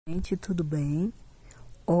Gente, tudo bem?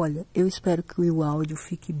 Olha, eu espero que o áudio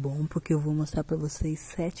fique bom, porque eu vou mostrar para vocês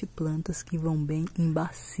 7 plantas que vão bem em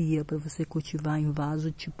bacia, para você cultivar em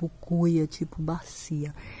vaso tipo cuia, tipo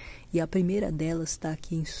bacia. E a primeira delas está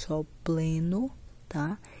aqui em sol pleno,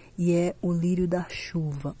 tá? E é o lírio da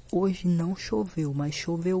chuva. Hoje não choveu, mas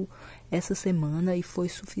choveu essa semana e foi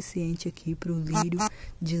suficiente aqui para o lírio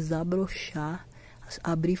desabrochar,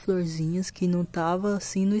 abrir florzinhas que não tava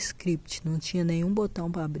assim no script, não tinha nenhum botão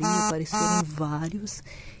para abrir, apareceram vários.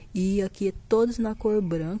 E aqui é todos na cor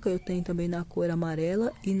branca, eu tenho também na cor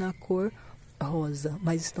amarela e na cor rosa,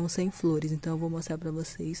 mas estão sem flores, então eu vou mostrar para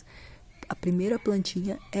vocês. A primeira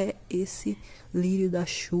plantinha é esse lírio da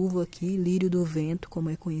chuva aqui, lírio do vento, como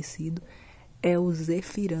é conhecido, é os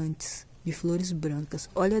zefirantes, de flores brancas.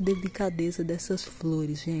 Olha a delicadeza dessas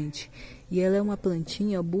flores, gente. E ela é uma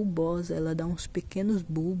plantinha bulbosa, ela dá uns pequenos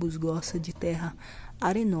bulbos, gosta de terra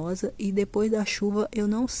arenosa. E depois da chuva, eu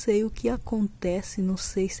não sei o que acontece, não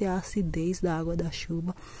sei se é a acidez da água da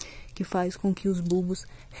chuva que faz com que os bulbos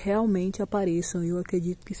realmente apareçam. Eu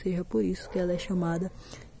acredito que seja por isso que ela é chamada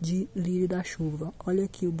de lírio da chuva. Olha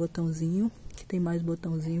aqui o botãozinho, que tem mais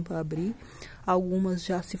botãozinho para abrir. Algumas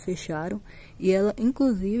já se fecharam e ela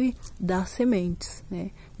inclusive dá sementes,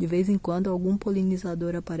 né? De vez em quando algum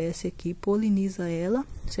polinizador aparece aqui, poliniza ela.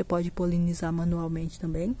 Você pode polinizar manualmente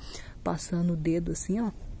também, passando o dedo assim,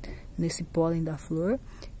 ó, nesse pólen da flor,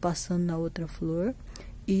 passando na outra flor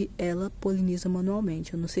e ela poliniza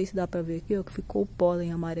manualmente. Eu não sei se dá para ver aqui, ó, que ficou o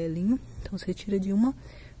pólen amarelinho. Então você tira de uma,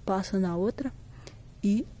 passa na outra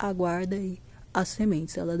e aguarda aí as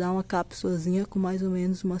sementes. Ela dá uma cápsulazinha com mais ou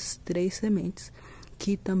menos umas 3 sementes,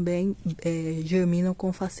 que também germinam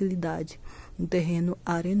com facilidade em terreno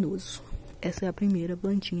arenoso. Essa é a primeira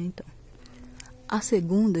plantinha, então. A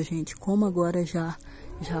segunda, gente, como agora já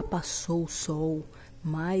passou o sol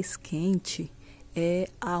mais quente, é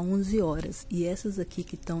a 11 horas. E essas aqui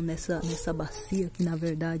que estão nessa bacia, que na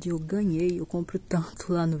verdade eu ganhei, eu compro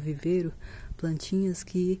tanto lá no viveiro, plantinhas,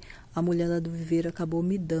 que a mulher lá do viveiro acabou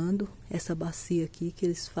me dando essa bacia aqui, que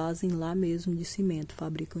eles fazem lá mesmo de cimento,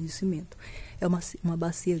 fabricam de cimento. É uma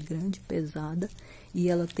bacia grande, pesada, e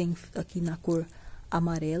ela tem aqui na cor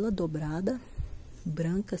amarela dobrada,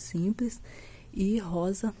 branca simples e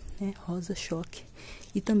rosa, né, rosa choque.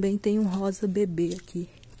 E também tem um rosa bebê aqui,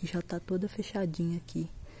 que já tá toda fechadinha aqui.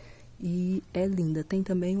 E é linda. Tem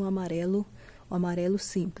também o amarelo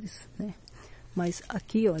simples, né? Mas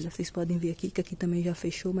aqui, olha, vocês podem ver aqui que aqui também já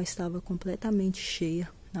fechou, mas estava completamente cheia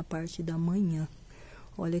na parte da manhã.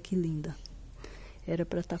 Olha que linda. Era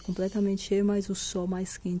para estar completamente cheia, mas o sol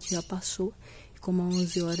mais quente já passou. E como às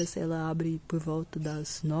 11 horas ela abre por volta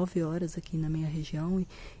das 9 horas aqui na minha região e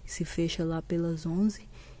se fecha lá pelas 11.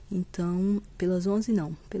 Então, pelas 11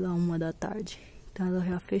 não, pela 1 da tarde. Então ela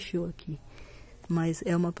já fechou aqui. Mas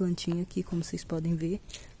é uma plantinha que, como vocês podem ver,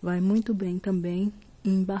 vai muito bem também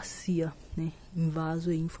em bacia, né? Em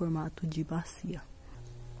vaso e em formato de bacia.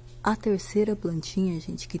 A terceira plantinha,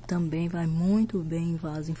 gente, que também vai muito bem em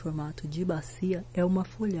vaso em formato de bacia, é uma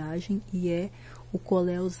folhagem e é o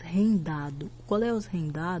coléus rendado. O coléus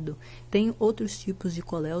rendado tem outros tipos de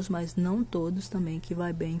coléus, mas não todos também que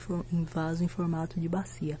vai bem em vaso em formato de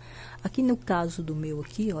bacia. Aqui no caso do meu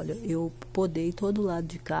aqui, olha, eu podei todo lado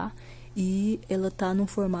de cá e ela tá no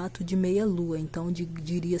formato de meia lua, então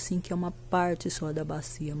diria assim que é uma parte só da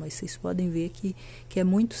bacia, mas vocês podem ver que é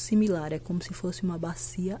muito similar, é como se fosse uma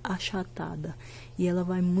bacia achatada. E ela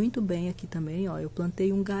vai muito bem aqui também, ó. Eu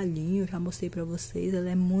plantei um galinho, já mostrei para vocês, ela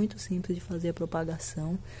é muito simples de fazer a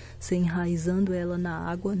propagação. Você enraizando ela na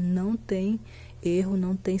água, não tem erro,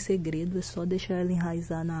 não tem segredo, é só deixar ela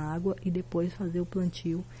enraizar na água e depois fazer o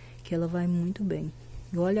plantio, que ela vai muito bem.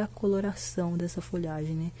 E olha a coloração dessa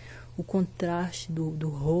folhagem, né? O contraste do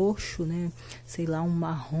roxo, né? Sei lá, um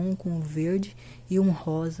marrom com verde e um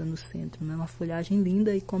rosa no centro, né? Uma folhagem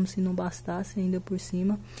linda, e como se não bastasse ainda por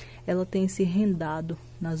cima, ela tem esse rendado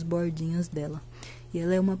nas bordinhas dela. E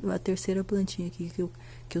ela é a terceira plantinha aqui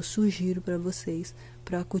que eu sugiro para vocês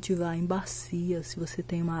para cultivar em bacia. Se você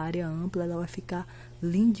tem uma área ampla, ela vai ficar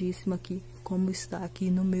lindíssima aqui, como está aqui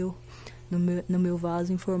no meu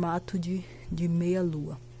vaso em formato de meia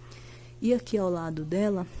lua. E aqui ao lado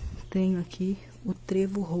dela tenho aqui o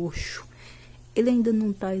trevo roxo. Ele ainda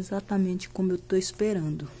não está exatamente como eu estou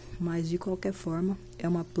esperando, mas de qualquer forma é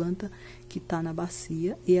uma planta que está na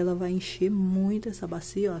bacia e ela vai encher muito essa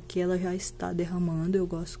bacia, ó. Aqui ela já está derramando, eu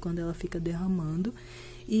gosto quando ela fica derramando,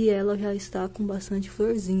 e ela já está com bastante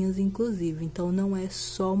florzinhas inclusive, então não é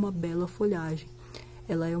só uma bela folhagem,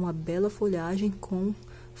 ela é uma bela folhagem com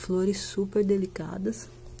flores super delicadas,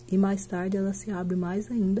 e mais tarde ela se abre mais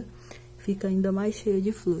ainda, fica ainda mais cheia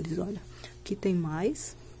de flores. Olha, aqui tem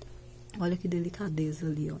mais, Olha que delicadeza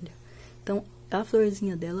ali, olha. Então, a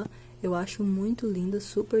florzinha dela eu acho muito linda,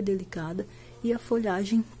 super delicada. E a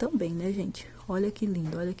folhagem também, né, gente? Olha que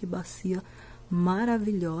lindo, olha que bacia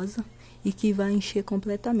maravilhosa. E que vai encher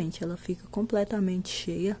completamente. Ela fica completamente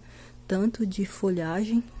cheia, tanto de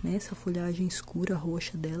folhagem, né? Essa folhagem escura,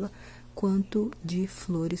 roxa dela, quanto de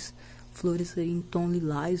flores. Flores aí em tom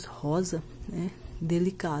lilás, rosa, né?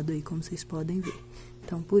 Delicado aí, como vocês podem ver.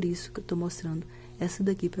 Então, por isso que eu tô mostrando essa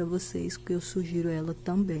daqui pra vocês, que eu sugiro ela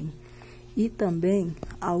também. E também,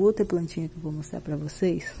 a outra plantinha que eu vou mostrar pra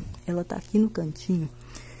vocês, ela tá aqui no cantinho,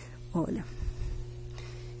 olha.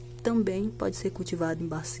 Também pode ser cultivada em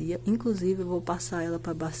bacia, inclusive eu vou passar ela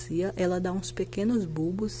pra bacia, ela dá uns pequenos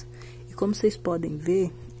bulbos. E como vocês podem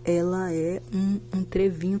ver, ela é um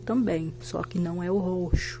trevinho também, só que não é o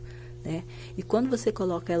roxo, né? E quando você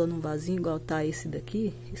coloca ela num vasinho, igual tá esse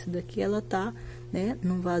daqui ela tá, né,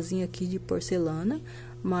 num vasinho aqui de porcelana,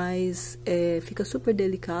 mas fica super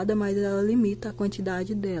delicada, mas ela limita a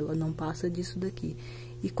quantidade dela, não passa disso daqui.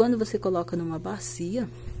 E quando você coloca numa bacia,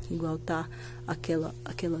 igual tá aquela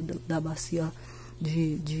da bacia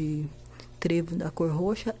de trevo da cor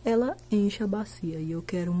roxa, ela enche a bacia. E eu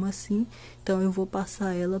quero uma assim, então eu vou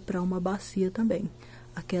passar ela para uma bacia também.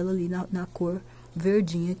 Aquela ali na cor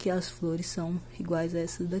verdinha, que as flores são iguais a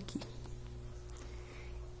essas daqui.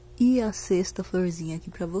 E a sexta florzinha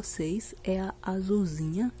aqui pra vocês é a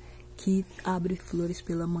azulzinha, que abre flores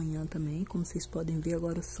pela manhã também. Como vocês podem ver,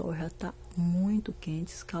 agora o sol já tá muito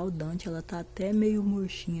quente, escaldante. Ela tá até meio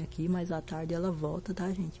murchinha aqui, mas à tarde ela volta,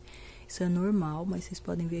 tá, gente? Isso é normal, mas vocês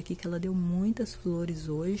podem ver aqui que ela deu muitas flores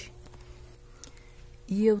hoje.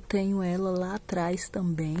 E eu tenho ela lá atrás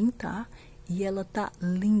também, tá? E ela tá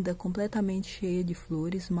linda, completamente cheia de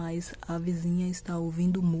flores, mas a vizinha está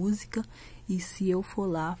ouvindo música. E se eu for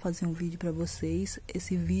lá fazer um vídeo pra vocês,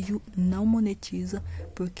 esse vídeo não monetiza,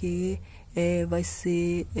 porque vai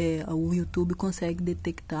ser... o YouTube consegue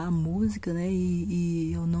detectar a música, né?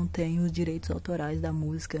 E eu não tenho os direitos autorais da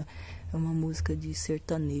música. É uma música de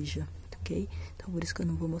sertaneja, ok? Então por isso que eu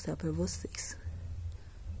não vou mostrar pra vocês.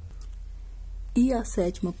 E a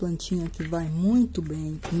sétima plantinha que vai muito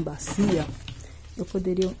bem em bacia, eu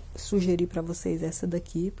poderia sugerir para vocês essa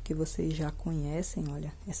daqui, porque vocês já conhecem,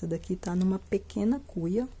 olha. Essa daqui tá numa pequena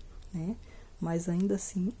cuia, né? Mas ainda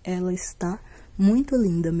assim, ela está muito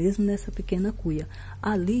linda, mesmo nessa pequena cuia.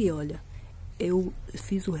 Ali, olha, eu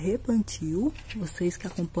fiz o replantio. Vocês que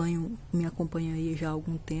me acompanham aí já há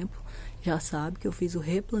algum tempo, já sabem que eu fiz o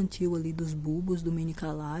replantio ali dos bulbos do mini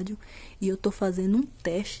caládio. E eu tô fazendo um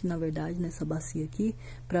teste, na verdade, nessa bacia aqui,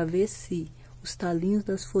 para ver se os talinhos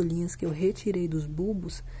das folhinhas que eu retirei dos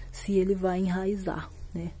bulbos, se ele vai enraizar,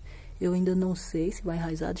 né? Eu ainda não sei se vai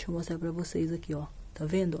enraizar, deixa eu mostrar pra vocês aqui, ó. Tá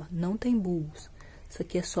vendo, ó? Não tem bulbos. Isso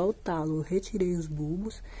aqui é só o talo. Eu retirei os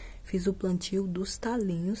bulbos, fiz o plantio dos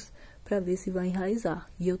talinhos pra ver se vai enraizar.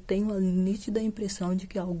 E eu tenho a nítida impressão de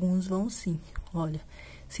que alguns vão sim. Olha,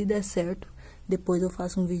 se der certo, depois eu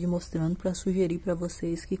faço um vídeo mostrando pra sugerir pra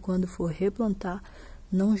vocês que quando for replantar,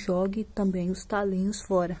 não jogue também os talinhos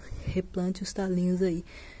fora, replante os talinhos aí.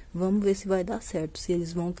 Vamos ver se vai dar certo, se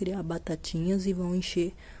eles vão criar batatinhas e vão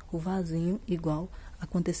encher o vasinho igual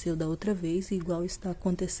aconteceu da outra vez e igual está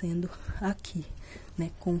acontecendo aqui,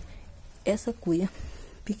 né? Com essa cuia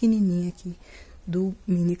pequenininha aqui do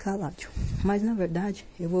mini caládio. Mas na verdade,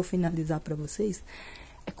 eu vou finalizar para vocês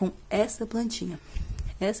com essa plantinha.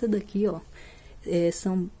 Essa daqui, ó,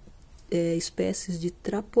 são espécies de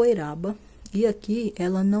trapoeraba. E aqui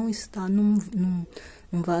ela não está num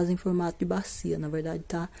vaso em formato de bacia, na verdade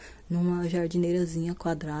tá numa jardineirazinha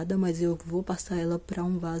quadrada, mas eu vou passar ela para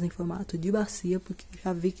um vaso em formato de bacia, porque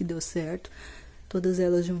já vi que deu certo, todas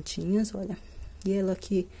elas juntinhas, olha. E ela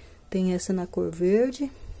aqui tem essa na cor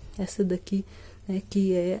verde, essa daqui, né,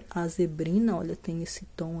 que é a zebrina, olha, tem esse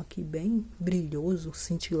tom aqui bem brilhoso,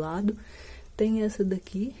 cintilado. Tem essa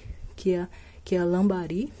daqui, que é a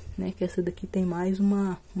lambari, né, que essa daqui tem mais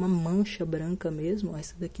uma mancha branca mesmo, ó,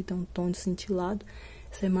 essa daqui tem um tom de cintilado,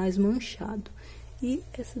 essa é mais manchado. E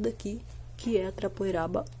essa daqui, que é a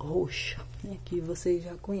trapoeraba roxa, né, que vocês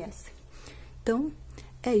já conhecem. Então,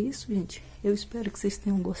 é isso, gente. Eu espero que vocês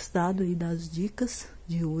tenham gostado aí das dicas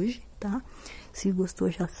de hoje, tá? Se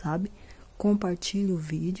gostou, já sabe, compartilhe o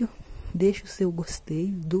vídeo, deixe o seu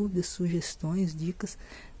gostei, dúvidas, sugestões, dicas,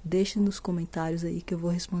 deixe nos comentários aí que eu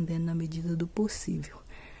vou respondendo na medida do possível.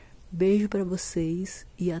 Beijo pra vocês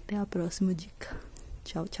e até a próxima dica.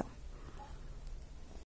 Tchau, tchau.